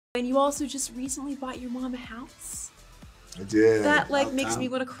And you also just recently bought your mom a house. I did. That like makes me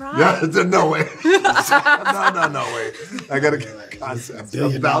want to cry. Yeah, no way. no way. I gotta get a concept. $1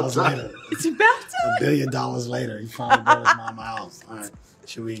 billion later. It's about time. $1 billion later, he finally bought his mama a house. All right,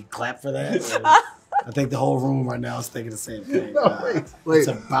 should we clap for that? Or, I think the whole room right now is thinking the same thing. No, wait. It's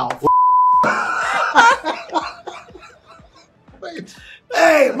about. Wait.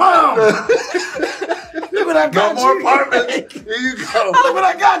 Hey, mom! Look what I got No more you. apartments. Here you go. Look what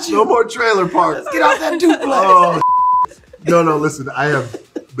I got you. No more trailer park. Let's get out that duplex. Oh, no, listen. I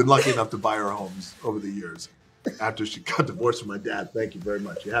have been lucky enough to buy her homes over the years. After she got divorced from my dad. Thank you very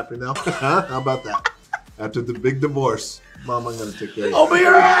much. You happy now? Huh? How about that? After the big divorce, Mom, I'm going to take care of you. Open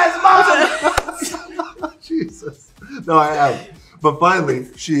your eyes, mom! Jesus. No, I have. But finally,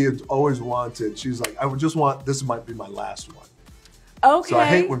 she had always wanted, she's like, I would just want, this might be my last one. Okay. So I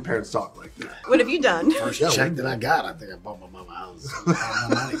hate when parents talk like that. What have you done? First check that I got, I think I bought my mama a house.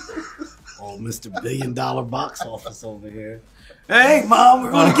 Oh, Mr. $1 billion box office over here. Hey, Mom,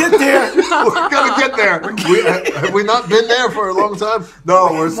 we're going to get there. We're going to get there. Have we not been there for a long time? No,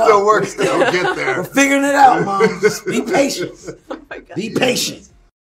 we're still working to get there. We're figuring it out, Mom. Just be patient. Oh my God. Be patient.